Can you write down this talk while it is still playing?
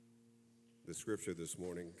The scripture this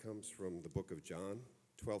morning comes from the book of John,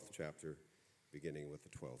 12th chapter, beginning with the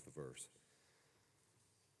 12th verse.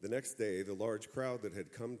 The next day, the large crowd that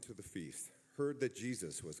had come to the feast heard that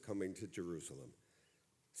Jesus was coming to Jerusalem.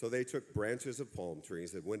 So they took branches of palm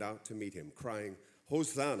trees and went out to meet him, crying,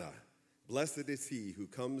 "Hosanna! Blessed is he who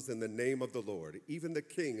comes in the name of the Lord, even the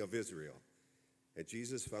King of Israel." And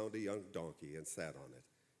Jesus found a young donkey and sat on it,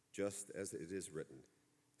 just as it is written,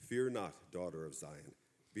 "Fear not, daughter of Zion.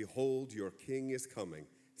 Behold, your king is coming,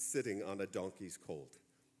 sitting on a donkey's colt."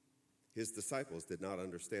 His disciples did not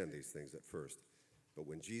understand these things at first, but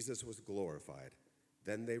when Jesus was glorified,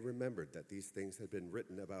 then they remembered that these things had been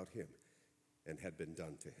written about him and had been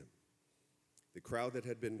done to him. The crowd that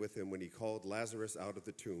had been with him when he called Lazarus out of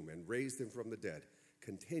the tomb and raised him from the dead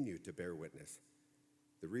continued to bear witness.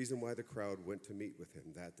 The reason why the crowd went to meet with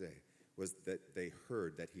him that day was that they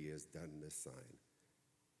heard that he has done this sign.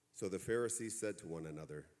 So the Pharisees said to one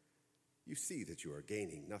another, "You see that you are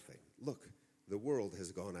gaining nothing. Look, the world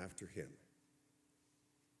has gone after him."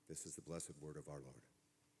 This is the blessed word of our Lord.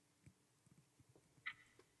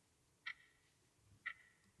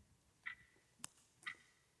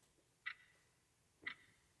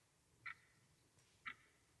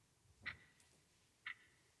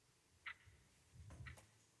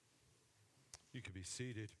 You can be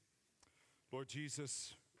seated. Lord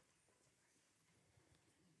Jesus,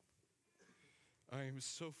 I am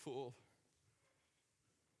so full.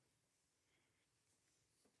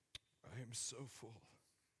 I am so full.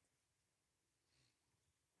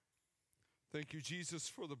 Thank you, Jesus,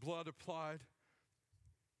 for the blood applied.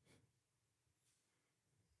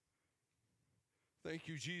 Thank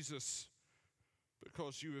you, Jesus,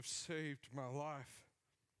 because you have saved my life,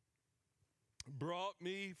 brought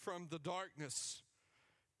me from the darkness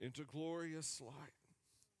into glorious light.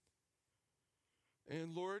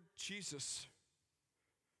 And Lord Jesus,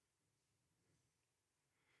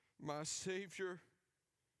 my Savior,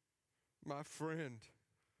 my friend,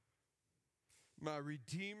 my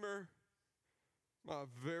Redeemer, my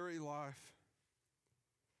very life.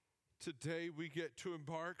 Today we get to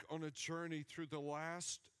embark on a journey through the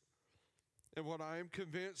last and what I am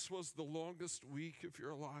convinced was the longest week of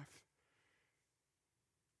your life.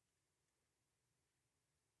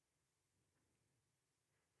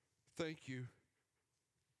 Thank you.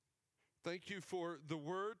 Thank you for the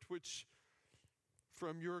word which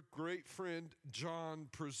from your great friend John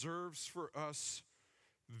preserves for us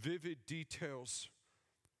vivid details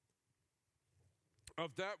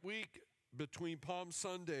of that week between Palm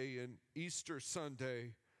Sunday and Easter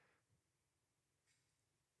Sunday.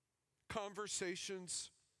 Conversations,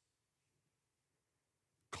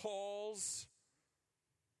 calls,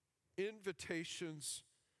 invitations,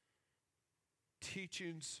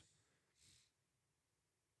 teachings,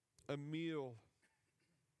 a meal.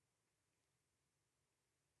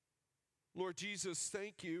 Lord Jesus,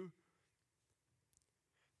 thank you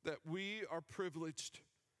that we are privileged.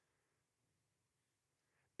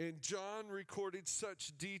 And John recorded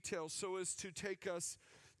such detail so as to take us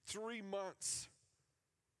 3 months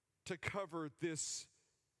to cover this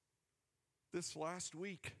last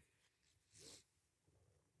week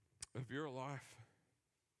of your life.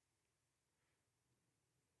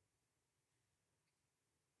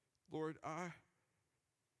 Lord, I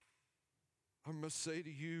must say to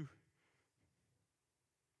you,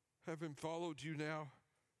 having followed you now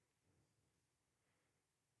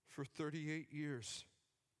for 38 years,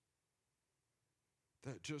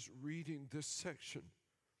 that just reading this section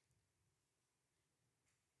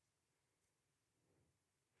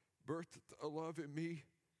birthed a love in me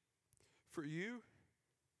for you.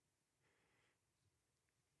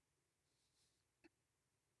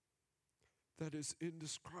 That is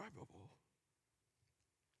indescribable.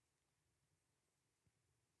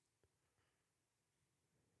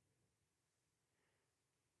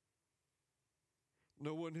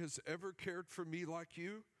 No one has ever cared for me like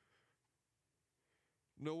you.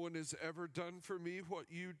 No one has ever done for me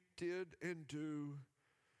what you did and do.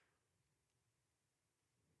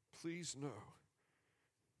 Please know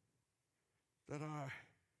that I,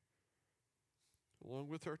 along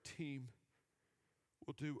with our team,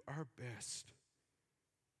 will do our best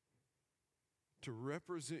to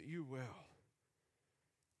represent you well.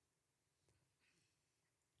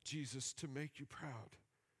 Jesus, to make you proud,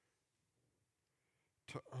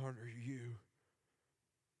 to honor you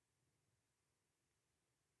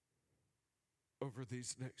over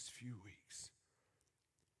these next few weeks.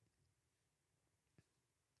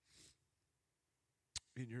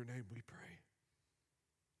 In your name we pray.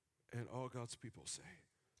 And all God's people say,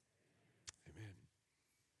 amen.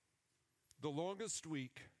 The longest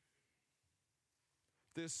week,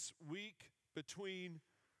 this week between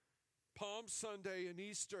Palm Sunday and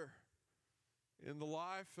Easter in the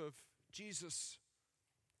life of Jesus.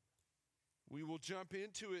 We will jump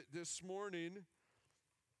into it this morning,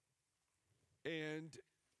 and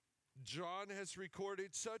John has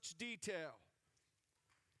recorded such detail,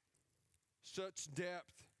 such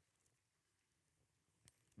depth,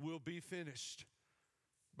 will be finished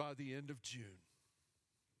by the end of June.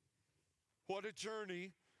 What a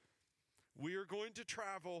journey we are going to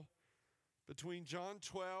travel between John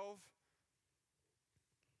 12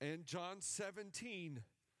 and John 17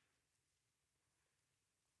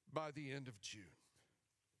 by the end of June.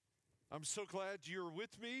 I'm so glad you're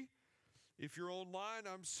with me. If you're online,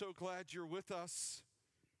 I'm so glad you're with us.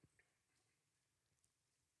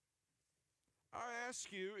 I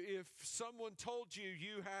ask you, if someone told you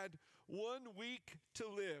you had 1 week to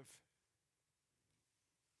live,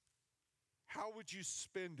 how would you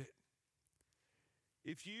spend it?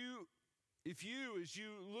 If you, as you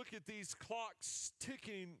look at these clocks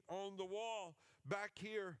ticking on the wall back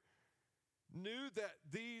here, knew that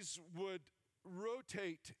these would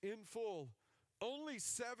rotate in full only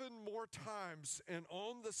 7 more times, and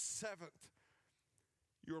on the 7th,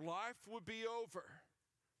 your life would be over,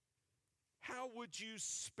 how would you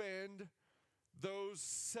spend those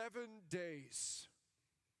 7 days?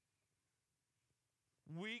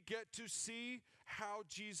 We get to see how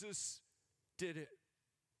Jesus did it.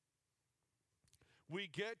 We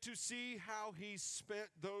get to see how he spent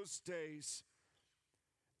those days,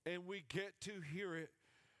 and we get to hear it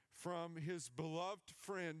from his beloved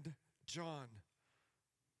friend, John.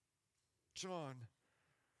 John.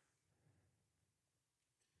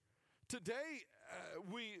 Today,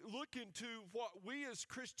 we look into what we as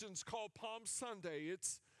Christians call Palm Sunday.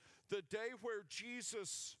 It's the day where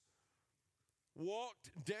Jesus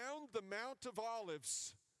walked down the Mount of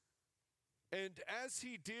Olives, and as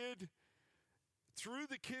he did through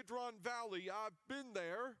the Kidron Valley, I've been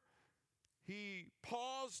there, he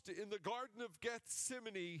paused in the Garden of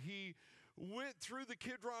Gethsemane. He went through the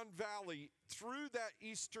Kidron Valley, through that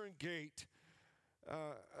eastern gate,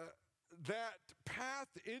 that path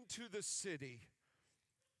into the city.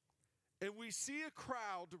 And we see a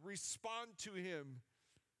crowd respond to him.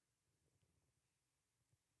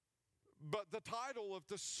 But the title of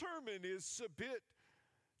the sermon is a bit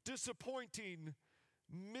disappointing.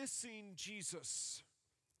 Missing Jesus.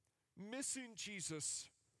 Missing Jesus.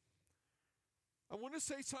 I want to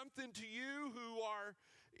say something to you who are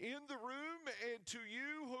in the room and to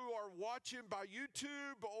you who are watching by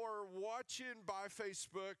YouTube or watching by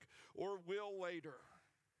Facebook or will later.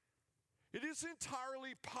 It is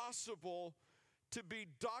entirely possible to be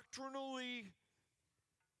doctrinally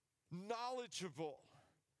knowledgeable,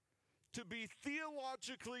 to be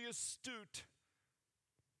theologically astute,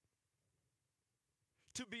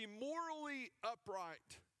 to be morally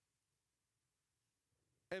upright,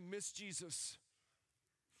 and miss Jesus.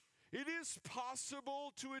 It is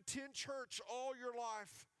possible to attend church all your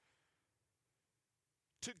life,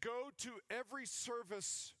 to go to every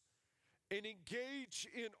service and engage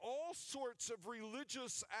in all sorts of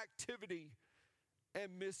religious activity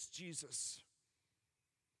and miss Jesus.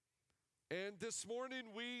 And this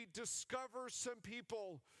morning we discover some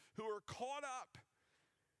people who are caught up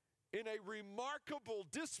in a remarkable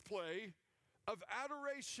display of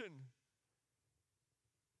adoration,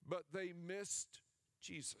 but they missed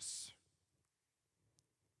Jesus.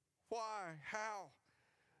 Why? How?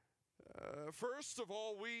 First of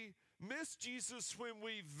all, we miss Jesus when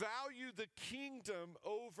we value the kingdom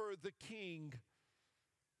over the king.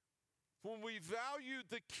 When we value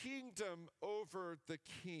the kingdom over the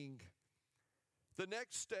king. The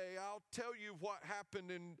next day, I'll tell you what happened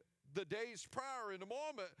in the days prior in a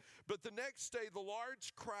moment, but the next day, the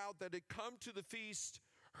large crowd that had come to the feast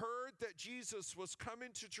heard that Jesus was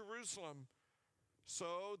coming to Jerusalem.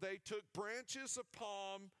 So they took branches of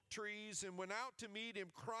palm trees and went out to meet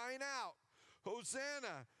him, crying out,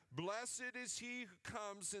 "Hosanna, blessed is he who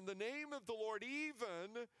comes in the name of the Lord,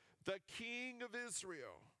 even the King of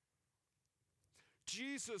Israel."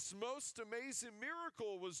 Jesus' most amazing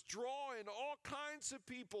miracle was drawing all kinds of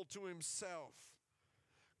people to himself.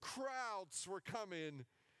 Crowds were coming.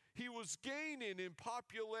 He was gaining in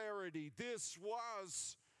popularity. This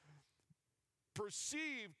was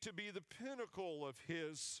perceived to be the pinnacle of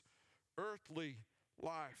his earthly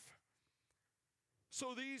life.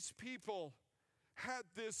 So these people had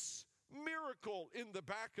this miracle in the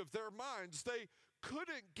back of their minds. They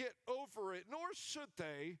couldn't get over it, nor should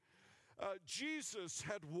they. Jesus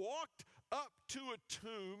had walked up to a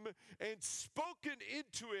tomb and spoken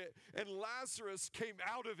into it, and Lazarus came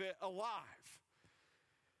out of it alive.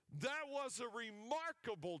 That was a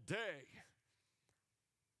remarkable day.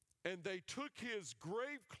 And they took his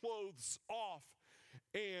grave clothes off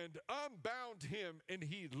and unbound him, and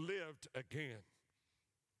he lived again.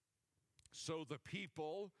 So the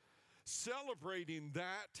people, celebrating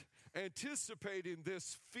that, anticipating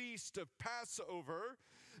this feast of Passover,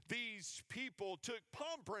 these people took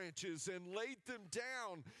palm branches and laid them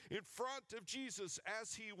down in front of Jesus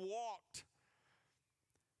as he walked.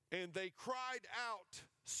 And they cried out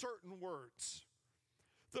certain words.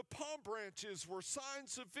 The palm branches were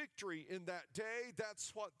signs of victory in that day.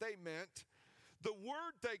 That's what they meant. The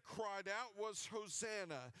word they cried out was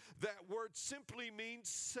Hosanna. That word simply means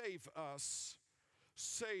save us.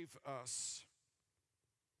 Save us.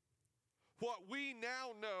 What we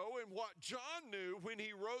now know and what John knew when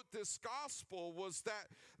he wrote this gospel was that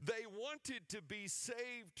they wanted to be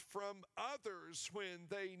saved from others when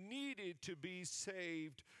they needed to be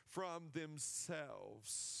saved from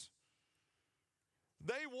themselves.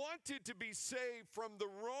 They wanted to be saved from the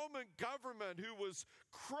Roman government who was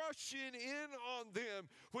crushing in on them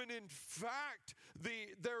when in fact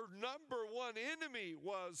their number one enemy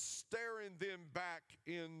was staring them back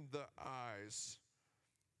in the eyes.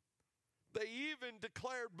 They even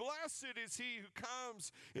declared, "Blessed is he who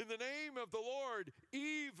comes in the name of the Lord,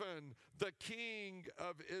 even the King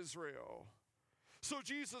of Israel." So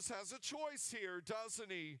Jesus has a choice here, doesn't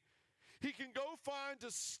he? He can go find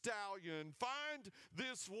a stallion, find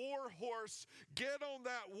this war horse, get on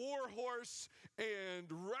that war horse and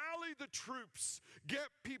rally the troops, get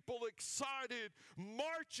people excited,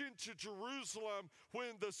 march into Jerusalem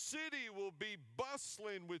when the city will be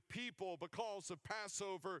bustling with people because of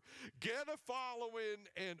Passover, get a following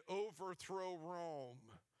and overthrow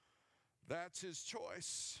Rome. That's his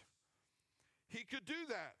choice. He could do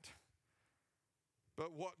that.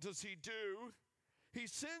 But what does he do? He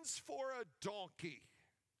sends for a donkey.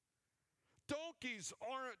 Donkeys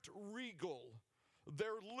aren't regal.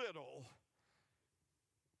 They're little.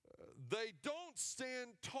 They don't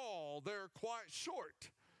stand tall. They're quite short.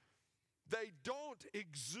 They don't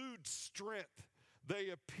exude strength. They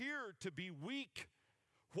appear to be weak.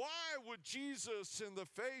 Why would Jesus, in the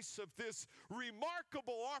face of this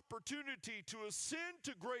remarkable opportunity to ascend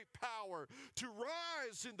to great power, to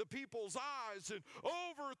rise in the people's eyes and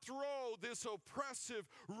overthrow this oppressive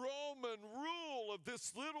Roman rule of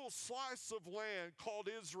this little slice of land called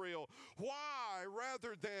Israel, why,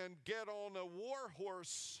 rather than get on a war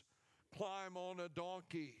horse, climb on a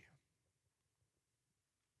donkey?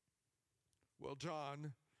 Well,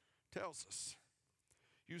 John tells us.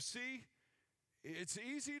 You see, it's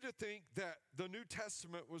easy to think that the New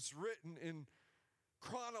Testament was written in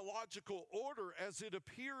chronological order as it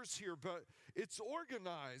appears here, but it's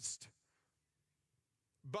organized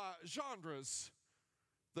by genres.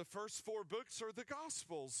 The first 4 books are the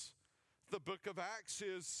Gospels. The book of Acts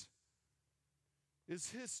is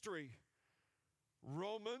history.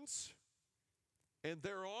 Romans, and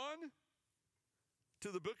thereon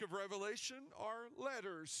to the book of Revelation are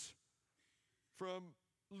letters from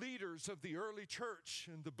leaders of the early church.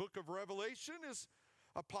 And the book of Revelation is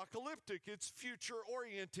apocalyptic, it's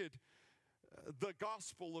future-oriented. The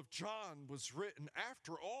Gospel of John was written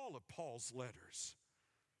after all of Paul's letters.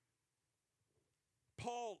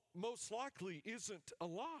 Paul most likely isn't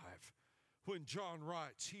alive when John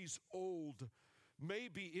writes. He's old,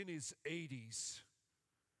 maybe in his 80s.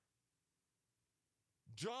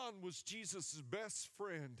 John was Jesus' best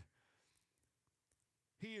friend.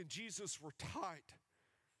 He and Jesus were tight.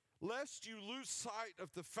 Lest you lose sight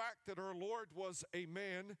of the fact that our Lord was a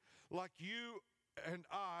man like you and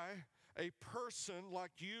I, a person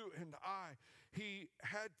like you and I. He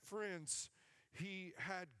had friends. He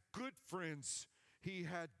had good friends. He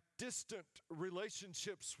had distant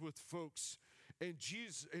relationships with folks. And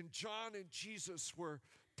John and Jesus were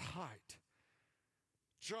tight.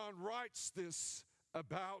 John writes this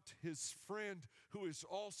about his friend who is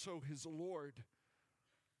also his Lord.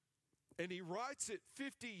 And he writes it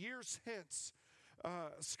 50 years hence,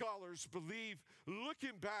 scholars believe,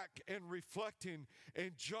 looking back and reflecting.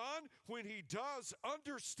 And John, when he does,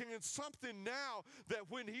 understands something now that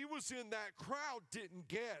when he was in that crowd didn't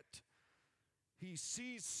get. He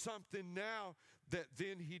sees something now that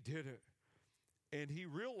then he didn't. And he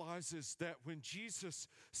realizes that when Jesus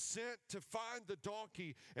sent to find the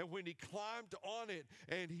donkey and when he climbed on it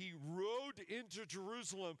and he rode into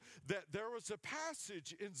Jerusalem, that there was a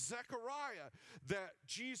passage in Zechariah that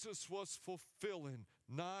Jesus was fulfilling,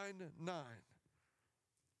 9:9.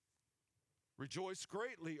 Rejoice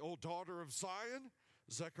greatly, O daughter of Zion.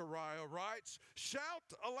 Zechariah writes,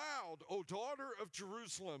 "Shout aloud, O daughter of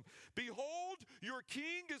Jerusalem. Behold, your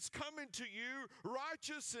king is coming to you,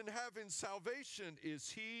 righteous and having salvation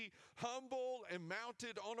is he, humble and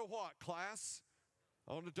mounted on a" what, class?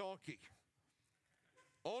 On a donkey.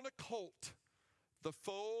 On a colt, the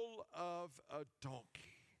foal of a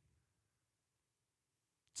donkey.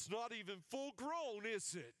 It's not even full grown,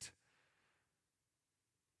 is it?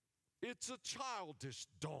 It's a childish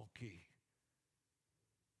donkey.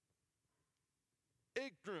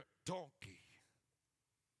 Ignorant donkey.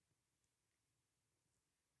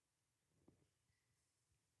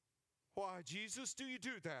 Why, Jesus, do you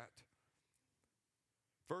do that?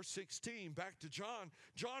 Verse 16, back to John.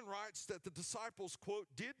 John writes that the disciples, quote,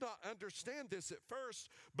 "did not understand this at first,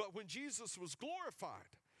 but when Jesus was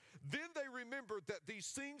glorified, then they remembered that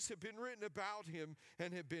these things had been written about him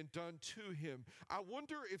and had been done to him." I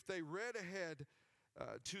wonder if they read ahead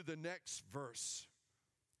to the next verse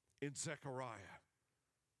in Zechariah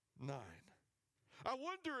 9. I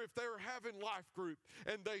wonder if they were having life group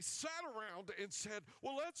and they sat around and said,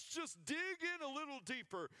 well, let's just dig in a little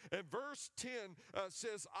deeper. And verse 10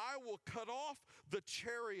 says, "I will cut off the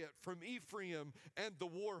chariot from Ephraim and the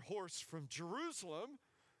war horse from Jerusalem."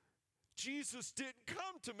 Jesus didn't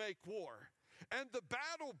come to make war. "And the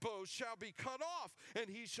battle bow shall be cut off,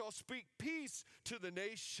 and he shall speak peace to the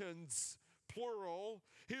nations," plural.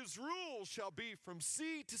 "His rule shall be from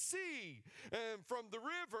sea to sea, and from the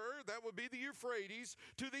river," that would be the Euphrates,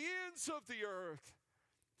 "to the ends of the earth."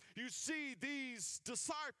 You see, these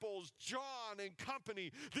disciples, John and company,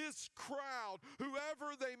 this crowd,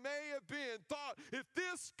 whoever they may have been, thought if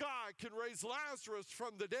this guy can raise Lazarus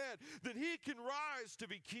from the dead, then he can rise to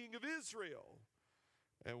be king of Israel.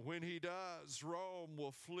 And when he does, Rome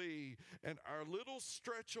will flee, and our little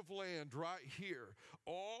stretch of land right here,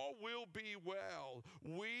 all will be well.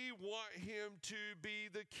 We want him to be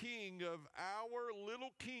the king of our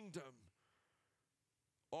little kingdom.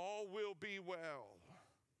 All will be well.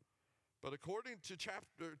 But according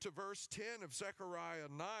to verse 10 of Zechariah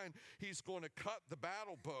 9, he's going to cut the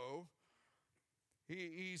battle bow.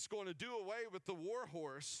 He's going to do away with the war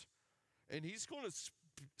horse, and he's going to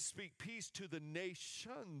speak peace to the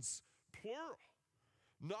nations, plural,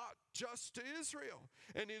 not just to Israel.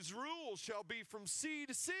 "And his rule shall be from sea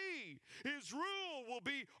to sea." His rule will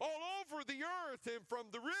be all over the earth and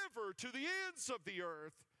from the river to the ends of the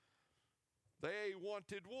earth. They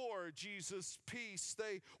wanted war, Jesus peace.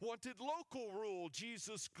 They wanted local rule,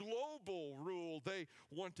 Jesus global rule. They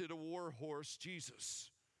wanted a war horse,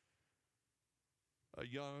 Jesus a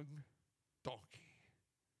young donkey.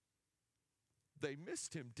 They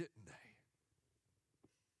missed him, didn't they?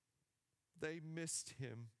 They missed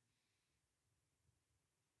him.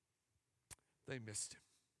 They missed him.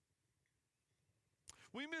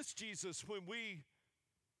 We miss Jesus when we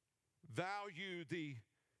value the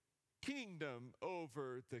kingdom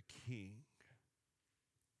over the king.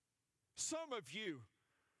 Some of you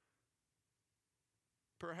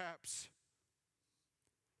perhaps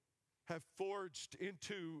have forged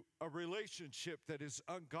into a relationship that is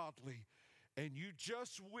ungodly, and you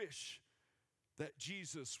just wish that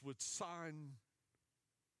Jesus would sign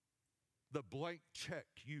the blank check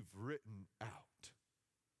you've written out.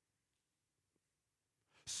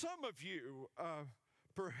 Some of you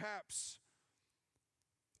perhaps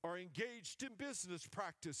are engaged in business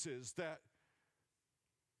practices that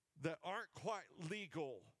aren't quite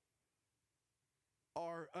legal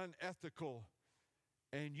or unethical,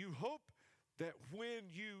 and you hope that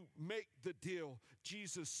when you make the deal,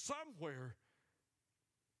 Jesus somewhere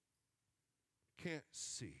can't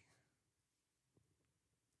see.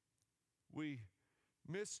 We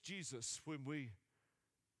miss Jesus when we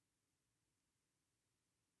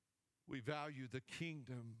value the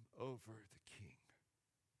kingdom over the king.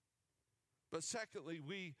 But secondly,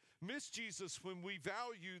 we miss Jesus when we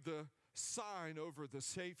value the sign over the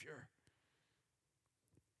Savior.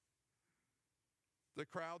 The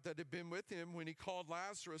crowd that had been with him when he called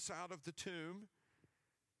Lazarus out of the tomb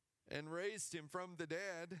and raised him from the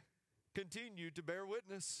dead continued to bear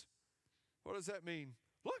witness. What does that mean?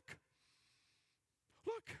 Look,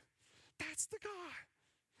 that's the guy.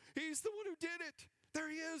 He's the one who did it. There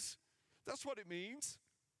he is. That's what it means.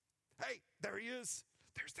 Hey, there he is.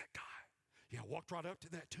 There's that guy. Yeah, walked right up to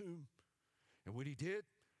that tomb. And when he did,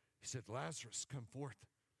 he said, Lazarus, come forth.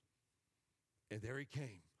 And there he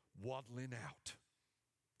came, waddling out.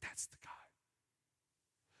 That's the guy.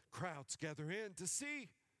 Crowds gather in to see.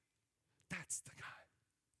 That's the guy.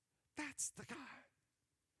 That's the guy.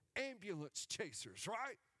 Ambulance chasers,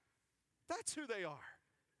 right? That's who they are.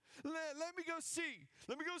 Let me go see.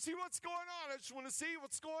 Let me go see what's going on. I just want to see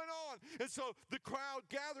what's going on. And so the crowd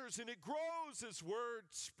gathers and it grows as word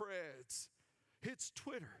spreads. Hits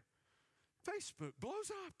Twitter. Facebook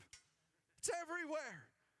blows up. It's everywhere.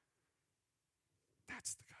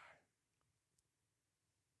 That's the guy.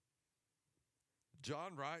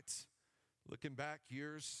 John writes, looking back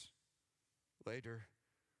years later,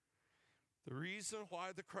 the reason why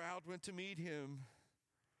the crowd went to meet him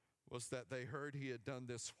was that they heard he had done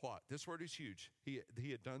this what? This word is huge. He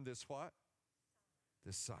had done this what?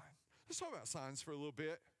 This sign. Let's talk about signs for a little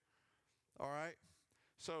bit. All right?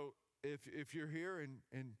 So if you're here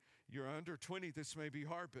and you're under 20, this may be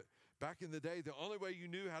hard, but back in the day, the only way you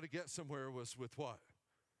knew how to get somewhere was with what?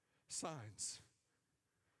 Signs.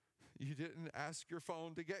 You didn't ask your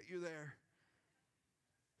phone to get you there.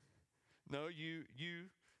 No, you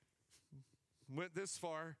went this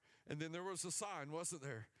far, and then there was a sign, wasn't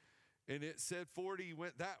there? And it said 40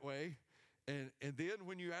 went that way. And then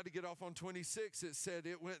when you had to get off on 26, it said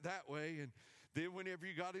it went that way. And then whenever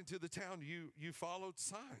you got into the town, you followed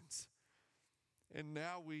signs. And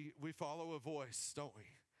now we follow a voice, don't we?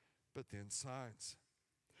 But then signs.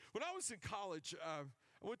 When I was in college, I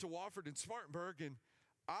went to Wofford and Spartanburg, and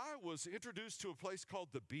I was introduced to a place called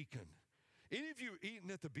The Beacon. Any of you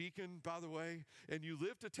eaten at The Beacon, by the way, and you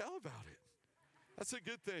live to tell about it? That's a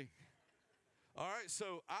good thing. All right,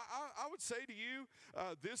 so I would say to you,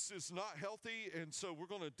 this is not healthy, and so we're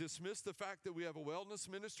going to dismiss the fact that we have a wellness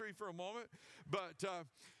ministry for a moment, but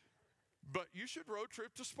you should road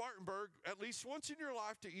trip to Spartanburg at least once in your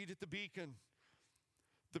life to eat at The Beacon.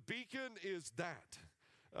 The Beacon is that.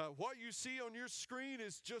 What you see on your screen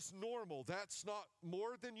is just normal. That's not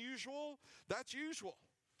more than usual. That's usual.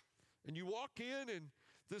 And you walk in, and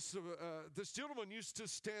this gentleman used to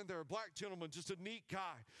stand there, a black gentleman, just a neat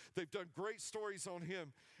guy. They've done great stories on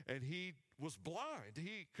him, and he was blind.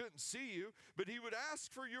 He couldn't see you, but he would ask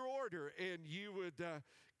for your order, and you would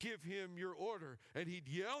give him your order, and he'd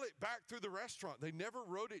yell it back through the restaurant. They never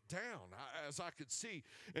wrote it down, as I could see,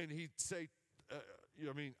 and he'd say,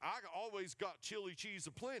 I always got chili cheese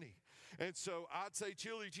aplenty. And so I'd say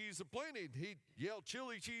chili cheese aplenty, and he'd yell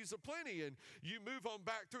chili cheese aplenty, and you move on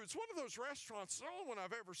back through. It's one of those restaurants, the only one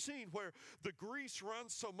I've ever seen, where the grease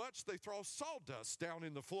runs so much they throw sawdust down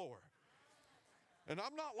in the floor. And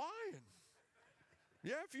I'm not lying.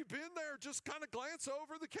 Yeah, if you've been there, just kind of glance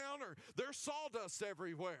over the counter. There's sawdust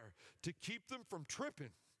everywhere to keep them from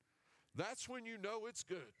tripping. That's when you know it's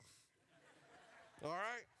good. All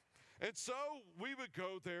right? And so we would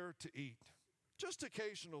go there to eat, just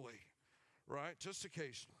occasionally, right? Just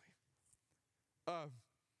occasionally. I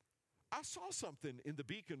saw something in The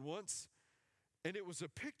Beacon once, and it was a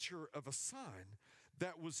picture of a sign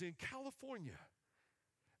that was in California.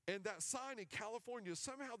 And that sign in California,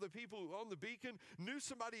 somehow the people on The Beacon knew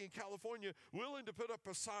somebody in California willing to put up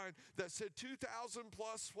a sign that said 2,000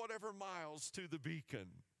 plus whatever miles to The Beacon.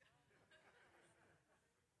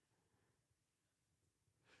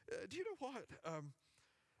 Do you know what?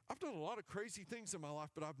 I've done a lot of crazy things in my life,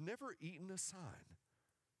 but I've never eaten a sign.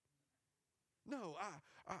 No,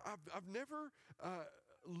 I've never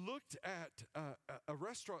looked at a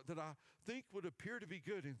restaurant that I think would appear to be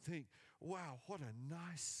good and think, wow, what a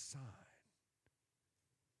nice sign.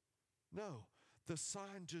 No, the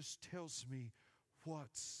sign just tells me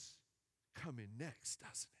what's coming next,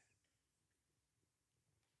 doesn't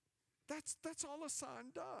it? That's all a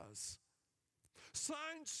sign does.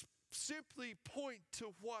 Signs simply point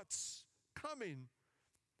to what's coming,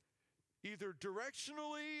 either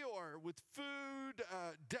directionally or with food,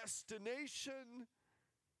 destination.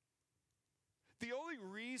 The only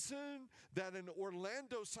reason that an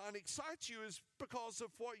Orlando sign excites you is because of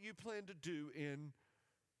what you plan to do in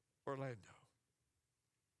Orlando.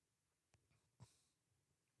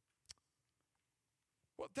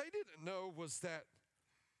 What they didn't know was that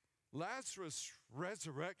Lazarus'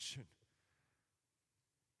 resurrection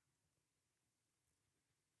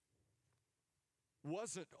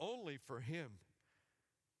wasn't only for him.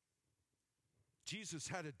 Jesus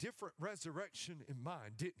had a different resurrection in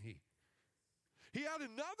mind, didn't he? He had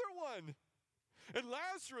another one. And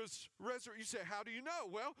Lazarus resurrected. You say, how do you know?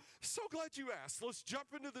 Well, so glad you asked. Let's jump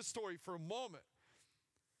into the story for a moment.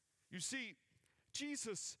 You see,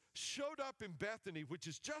 Jesus showed up in Bethany, which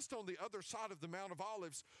is just on the other side of the Mount of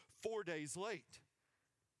Olives, 4 days late.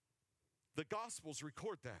 The Gospels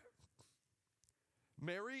record that.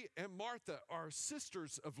 Mary and Martha are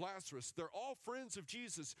sisters of Lazarus. They're all friends of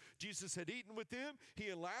Jesus. Jesus had eaten with them. He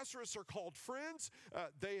and Lazarus are called friends.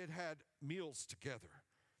 They had had meals together.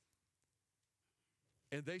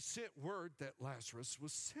 And they sent word that Lazarus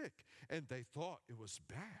was sick, and they thought it was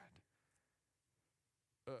bad.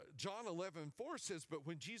 John 11:4 says, but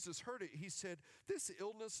when Jesus heard it, he said, this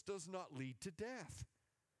illness does not lead to death.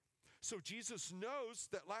 So Jesus knows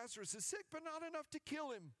that Lazarus is sick, but not enough to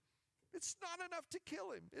kill him. It's not enough to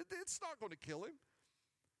kill him. It's not going to kill him.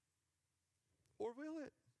 Or will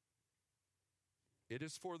it? It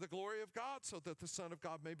is for the glory of God, so that the Son of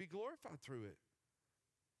God may be glorified through it.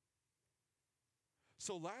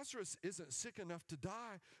 So Lazarus isn't sick enough to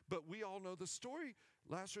die, but we all know the story.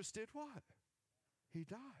 Lazarus did what? He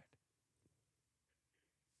died.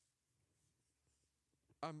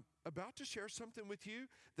 I'm about to share something with you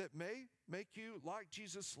that may make you like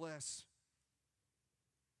Jesus less.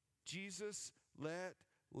 Jesus let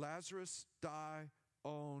Lazarus die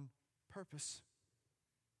on purpose.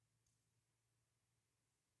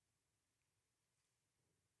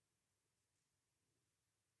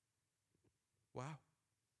 Wow.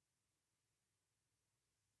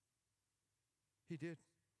 He did.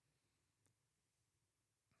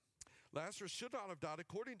 Lazarus should not have died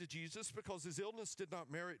according to Jesus because his illness did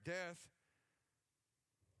not merit death.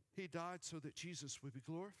 He died so that Jesus would be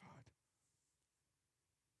glorified.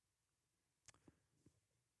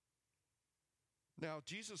 Now,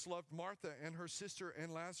 Jesus loved Martha and her sister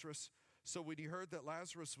and Lazarus, so when he heard that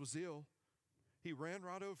Lazarus was ill, he ran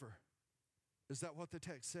right over. Is that what the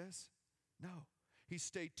text says? No. He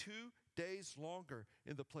stayed 2 days longer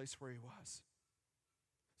in the place where he was.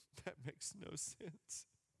 That makes no sense,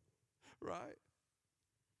 right?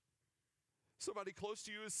 Somebody close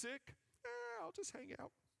to you is sick? I'll just hang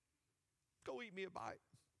out. Go eat me a bite.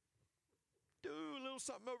 Do a little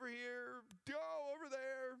something over here. Go over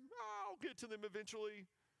there. I'll get to them eventually.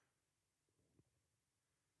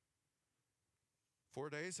 4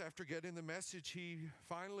 days after getting the message, he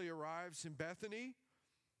finally arrives in Bethany,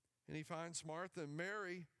 and he finds Martha and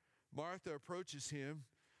Mary. Martha approaches him,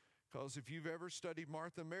 because if you've ever studied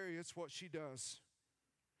Martha and Mary, it's what she does.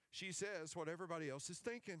 She says what everybody else is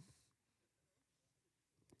thinking.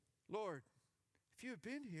 Lord, if you had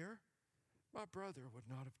been here, my brother would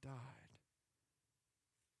not have died.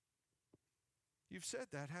 You've said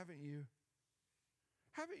that, haven't you?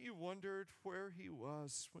 Haven't you wondered where he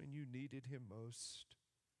was when you needed him most?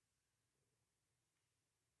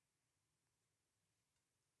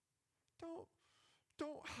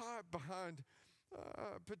 Don't hide behind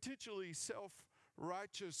potentially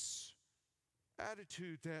self-righteous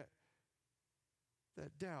attitude that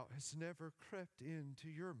doubt has never crept into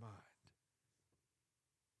your mind.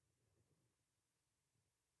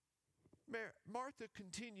 Martha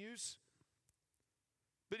continues,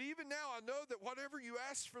 but even now I know that whatever you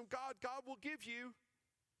ask from God, God will give you.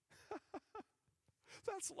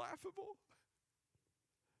 That's laughable.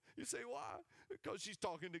 You say, why? Because she's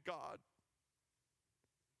talking to God.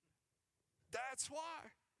 That's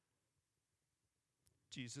why.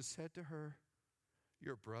 Jesus said to her,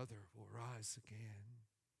 your brother will rise again.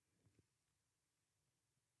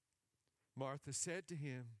 Martha said to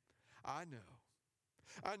him, I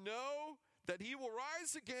know that he will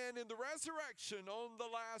rise again in the resurrection on the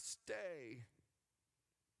last day.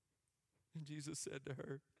 And Jesus said to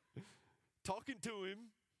her, talking to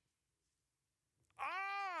him,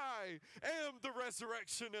 I am the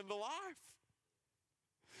resurrection and the life.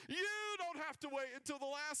 You don't have to wait until the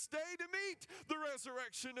last day to meet the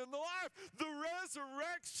resurrection and the life. The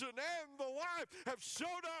resurrection and the life have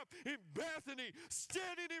showed up in Bethany,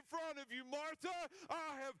 standing in front of you, Martha.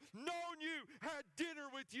 I have known you, had dinner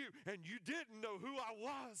with you, and you didn't know who I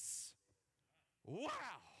was.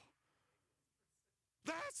 Wow.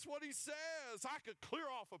 That's what he says. I could clear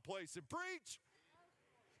off a place and preach.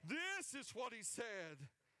 This is what he said.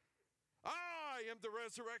 I am the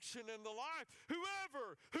resurrection and the life.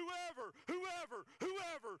 Whoever,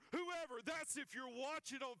 that's if you're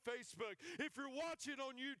watching on Facebook, if you're watching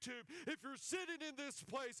on YouTube, if you're sitting in this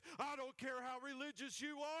place, I don't care how religious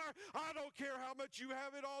you are. I don't care how much you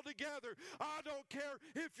have it all together. I don't care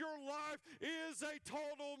if your life is a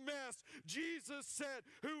total mess. Jesus said,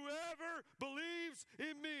 whoever believes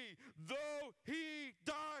in me, though he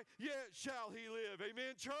die, yet shall he live.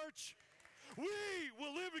 Amen, church? We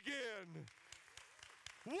will live again.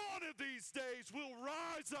 One of these days we'll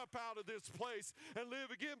rise up out of this place and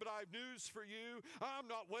live again. But I have news for you. I'm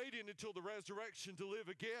not waiting until the resurrection to live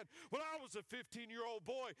again. When I was a 15-year-old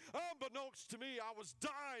boy, unbeknownst to me, I was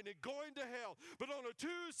dying and going to hell. But on a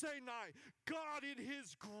Tuesday night, God in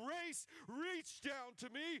his grace reached down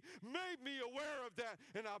to me, made me aware of that,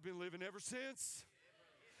 and I've been living ever since.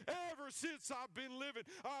 Ever since I've been living,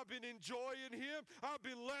 I've been enjoying him. I've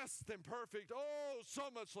been less than perfect. Oh, so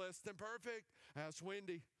much less than perfect. Ask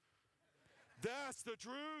Wendy. That's the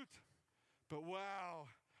truth. But wow,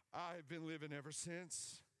 I've been living ever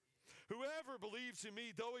since. Whoever believes in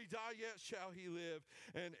me, though he die, yet shall he live.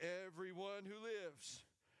 And everyone who lives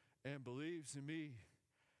and believes in me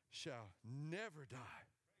shall never die.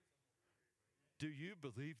 Do you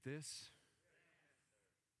believe this?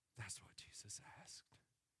 That's what Jesus asked.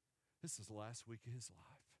 This is the last week of his life.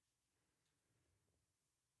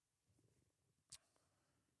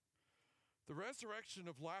 The resurrection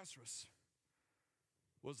of Lazarus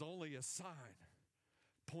was only a sign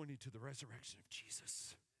pointing to the resurrection of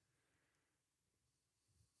Jesus.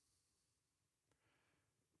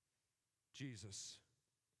 Jesus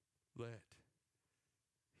let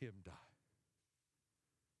him die.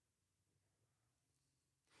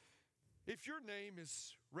 If your name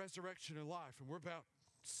is Resurrection and Life, and we're about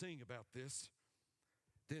to sing about this,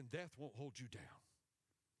 then death won't hold you down.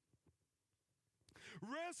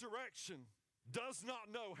 Resurrection does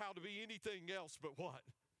not know how to be anything else but what?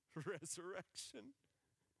 Resurrection.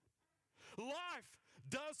 Life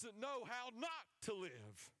doesn't know how not to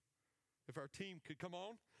live. If our team could come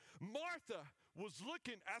on. Martha was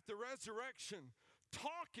looking at the resurrection,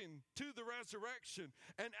 talking to the resurrection,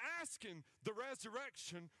 and asking the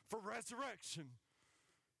resurrection for resurrection.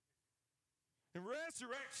 And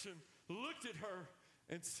resurrection looked at her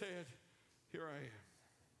and said, here I am.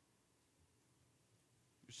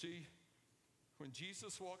 You see, when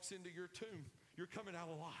Jesus walks into your tomb, you're coming out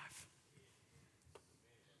alive.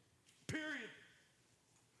 Period.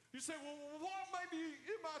 You say, well, what may be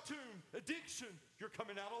in my tomb? Addiction. You're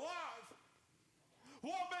coming out alive.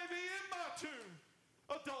 What may be in my tomb?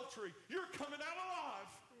 Adultery. You're coming out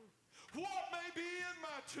alive. What may be in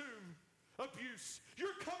my tomb? Abuse.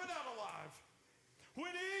 You're coming out alive.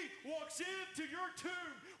 When he walks into your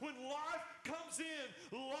tomb, when life comes in,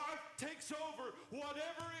 life takes over,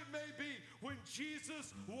 whatever it may be. When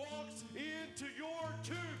Jesus walks into your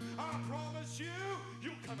tomb, I promise you,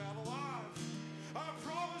 you'll come out alive. I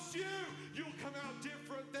promise you, you'll come out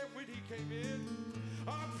different than when he came in.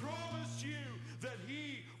 I promise you that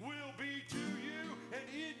he will be to you and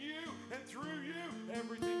in you and through you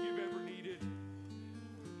everything you've ever needed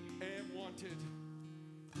and wanted.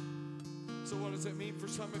 So what does that mean for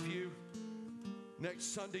some of you?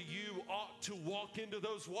 Next Sunday, you ought to walk into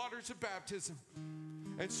those waters of baptism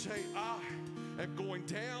and say, I am going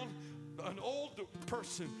down an old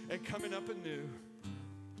person and coming up anew.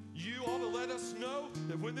 You ought to let us know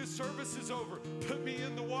that when this service is over, put me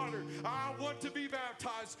in the water. I want to be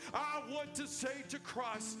baptized. I want to say to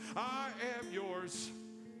Christ, I am yours.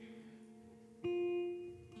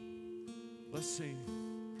 Let's sing.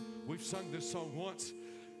 We've sung this song once,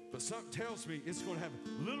 but something tells me it's going to have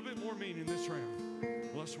a little bit more meaning this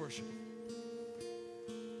round. Let's worship.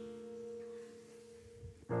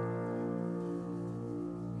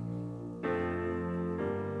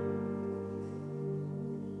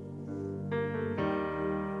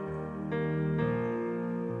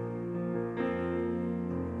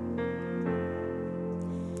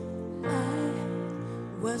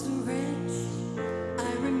 Wasn't rich,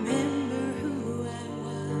 I remember who I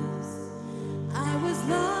was. I was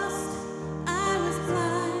lost, I was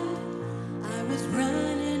blind, I was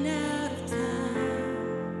running out of time.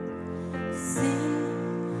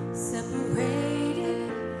 Sin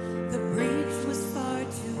separated, the breach was far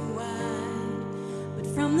too wide. But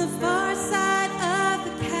from the far side of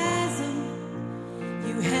the chasm,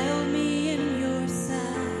 you held me in your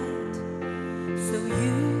sight. So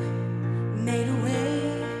you made a way.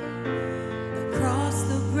 Cross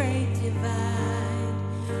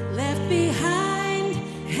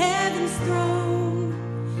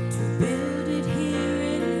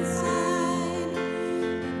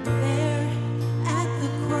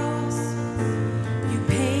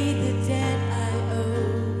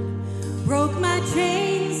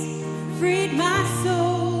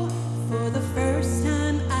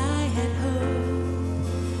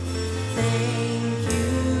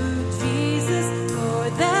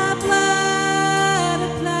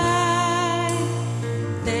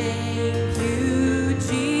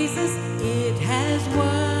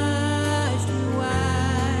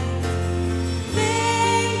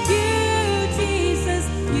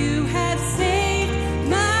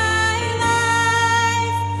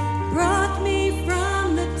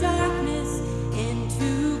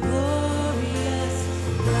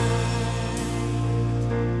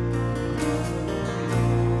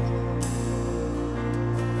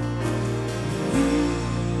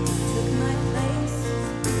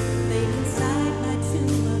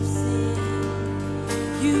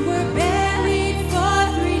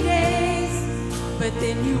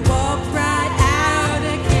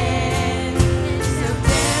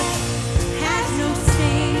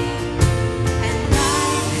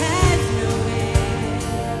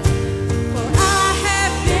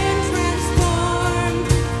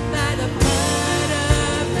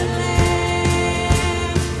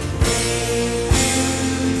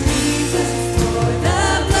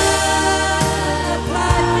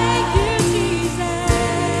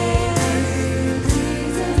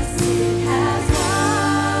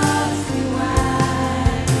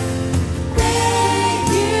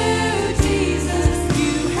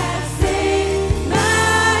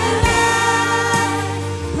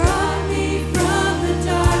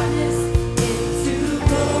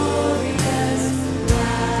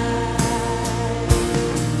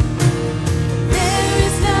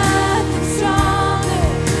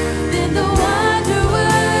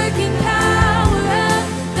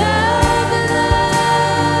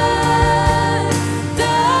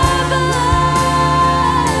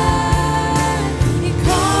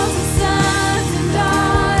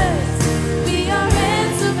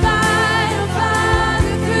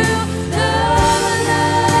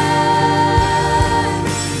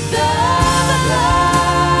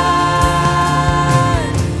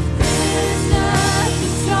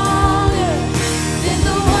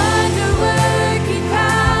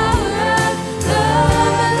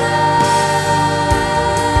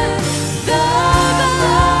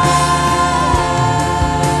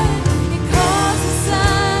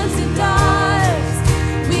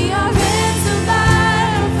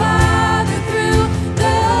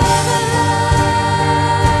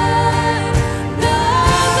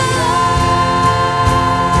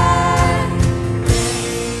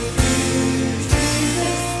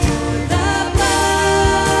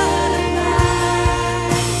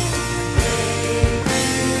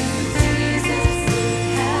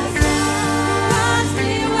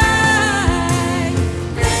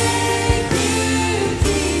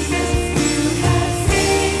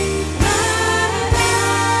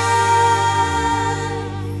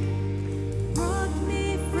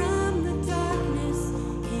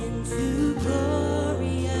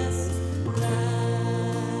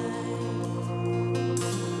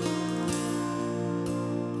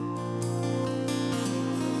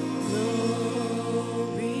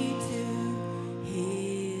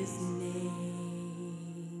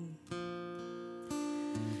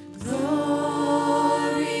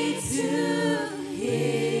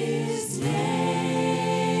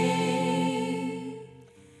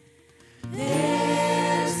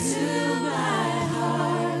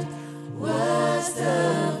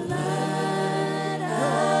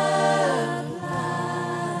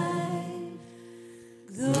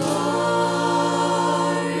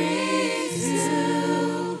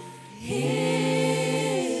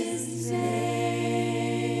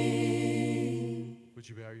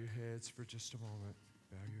heads for just a moment.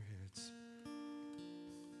 Bow your heads.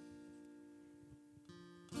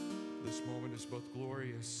 This moment is both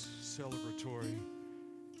glorious, celebratory,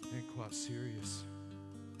 and quite serious.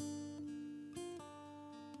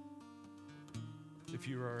 If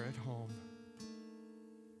you are at home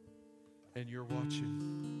and you're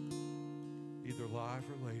watching either live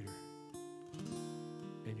or later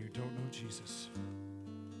and you don't know Jesus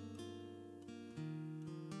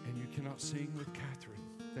and you cannot sing with Catherine,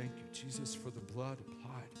 thank you, Jesus, for the blood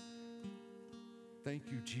applied. Thank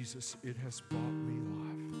you, Jesus, it has brought me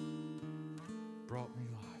life. Brought me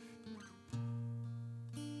life.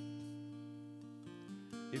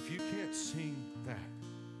 If you can't sing that,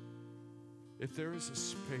 if there is a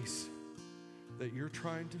space that you're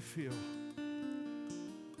trying to fill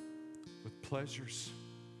with pleasures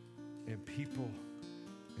and people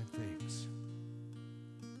and things,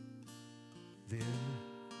 then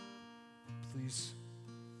please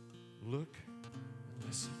look and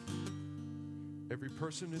listen. Every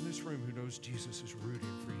person in this room who knows Jesus is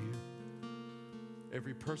rooting for you.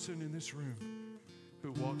 Every person in this room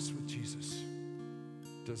who walks with Jesus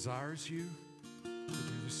desires you to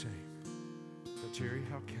do the same. But Jerry,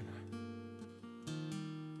 how can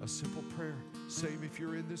I? A simple prayer. Same if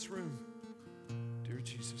you're in this room. Dear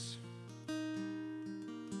Jesus, I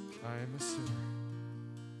am a sinner.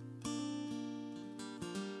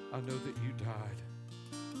 I know that you died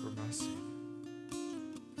for my sin.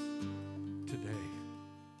 Today,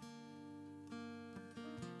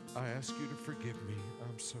 I ask you to forgive me.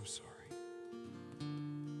 I'm so sorry.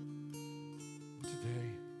 Today,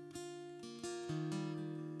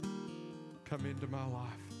 come into my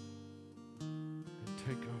life and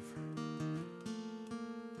take over.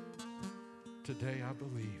 Today, I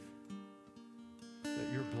believe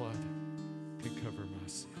that your blood can cover my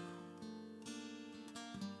sin.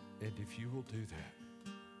 And if you will do that,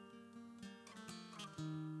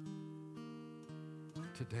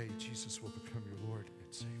 today, Jesus will become your Lord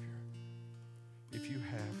and Savior. If you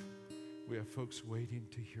have, we have folks waiting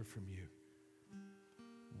to hear from you,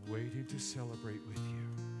 waiting to celebrate with you.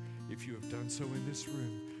 If you have done so in this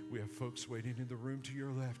room, we have folks waiting in the room to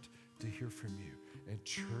your left to hear from you. And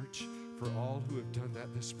church, for all who have done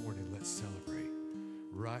that this morning, let's celebrate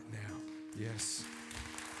right now. Yes,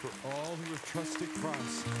 for all who have trusted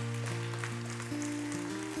Christ.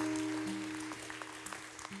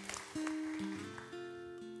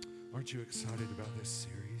 Aren't you excited about this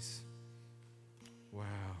series? Wow.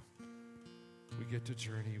 We get to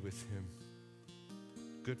journey with him.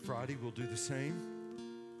 Good Friday, we'll do the same.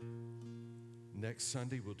 Next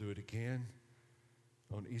Sunday, we'll do it again.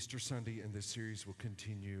 On Easter Sunday, and this series will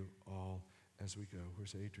continue all as we go.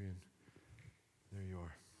 Where's Adrian? There you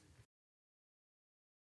are.